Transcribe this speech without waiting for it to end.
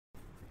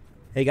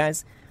Hey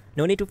guys,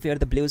 no need to fear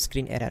the blue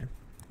screen error.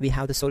 We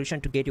have the solution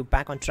to get you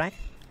back on track.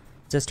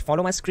 Just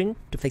follow my screen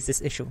to fix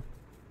this issue.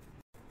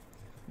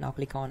 Now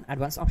click on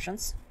Advanced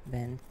Options,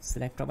 then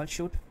select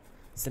Troubleshoot,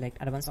 select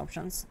Advanced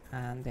Options,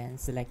 and then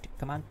select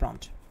Command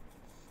Prompt.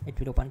 It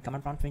will open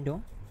Command Prompt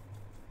window.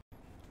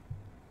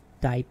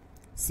 Type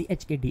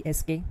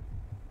chkdsk/f/r:"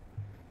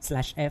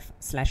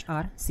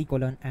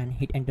 and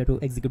hit enter to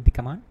execute the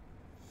command.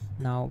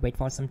 Now wait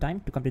for some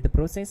time to complete the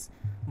process.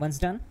 Once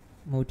done,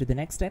 move to the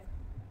next step.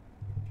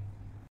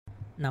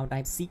 Now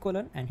type C:"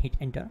 and hit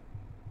enter.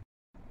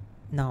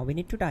 Now we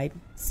need to type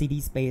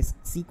cd space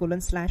C:/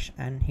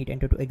 and hit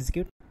enter to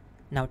execute.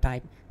 Now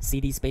type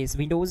cd space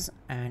Windows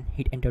and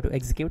hit enter to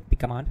execute the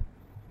command.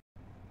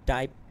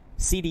 Type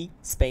cd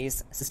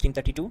space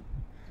System32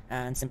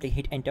 and simply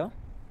hit enter.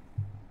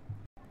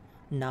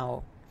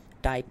 Now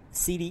type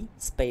cd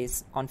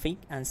space config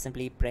and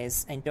simply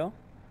press enter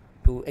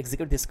to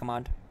execute this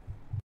command.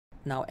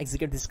 Now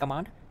execute this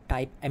command.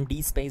 Type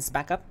md space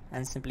backup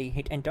and simply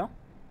hit enter.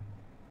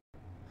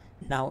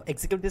 Now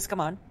execute this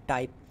command.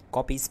 Type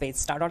copy space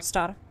 ***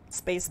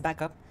 space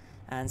backup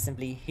and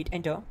simply hit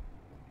enter.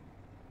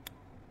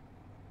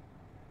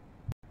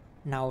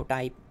 Now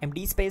type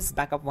md space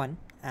backup1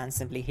 and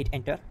simply hit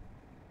enter.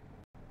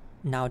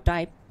 Now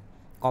type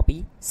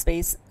copy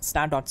space ***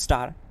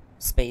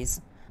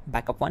 space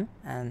backup1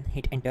 and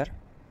hit enter.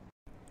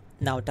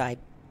 Now type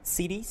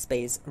cd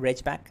space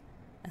regback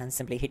and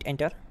simply hit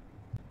enter.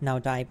 Now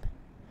type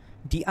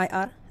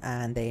dir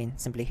and then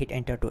simply hit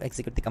enter to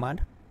execute the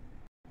command.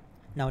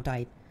 Now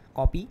type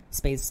copy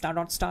space ***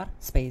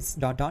 space ...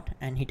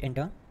 and hit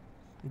enter.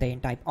 Then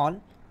type all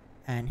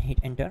and hit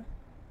enter.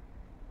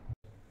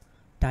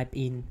 Type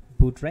in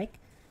bootrec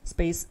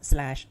space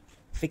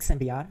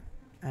 /fixmbr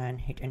and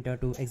hit enter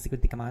to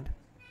execute the command.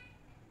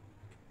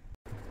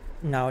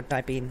 Now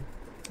type in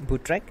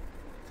bootrec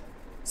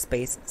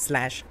space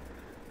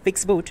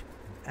 /fixboot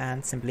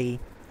and simply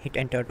hit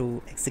enter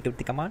to execute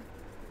the command.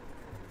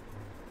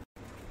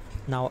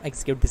 Now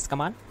execute this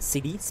command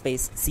cd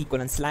space C:/.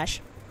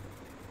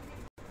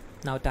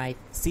 Now type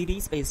cd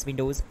space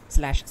Windows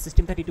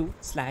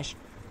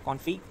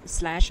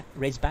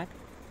 /System32/config/regback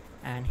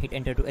and hit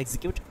enter to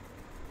execute.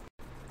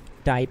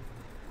 Type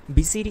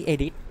bcd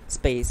edit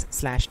space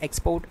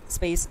 /export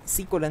space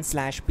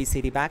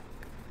C:/bcd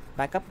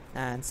backup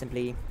and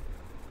simply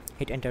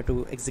hit enter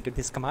to execute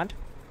this command.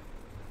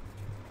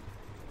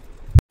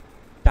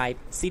 Type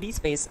cd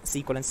space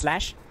C:/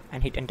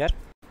 and hit enter.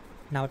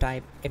 Now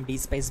type md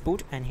space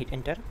boot and hit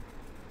enter.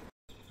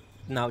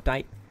 Now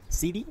type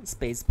cd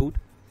space boot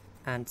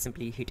and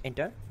simply hit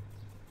enter.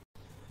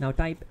 Now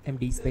type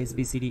md space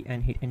bcd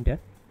and hit enter.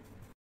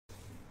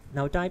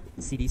 Now type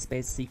cd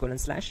space C:/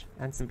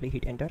 and simply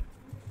hit enter.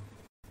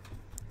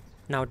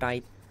 Now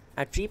type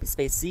attrib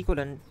space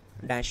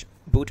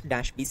C:/boot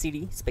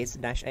 -bcd space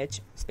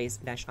 -h space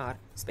 -r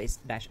space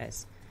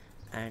 -s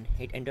and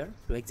hit enter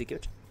to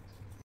execute.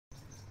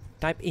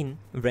 Type in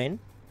ren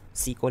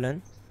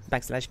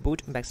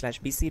C:/boot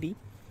 /bcd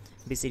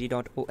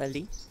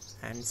bcd.old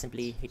and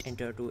simply hit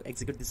enter to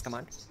execute this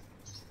command.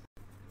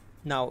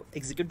 Now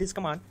execute this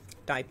command.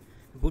 Type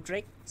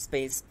bootrec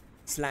space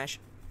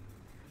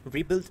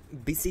 /rebuild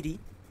bcd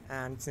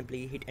and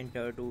simply hit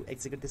enter to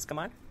execute this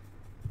command.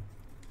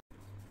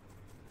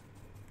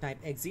 Type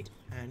exit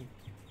and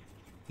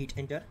hit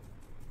enter.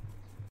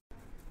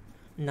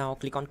 Now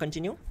click on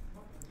continue.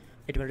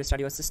 It will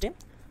restart your system.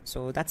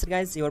 So that's it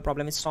guys, your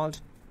problem is solved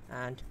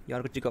and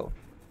you're good to go.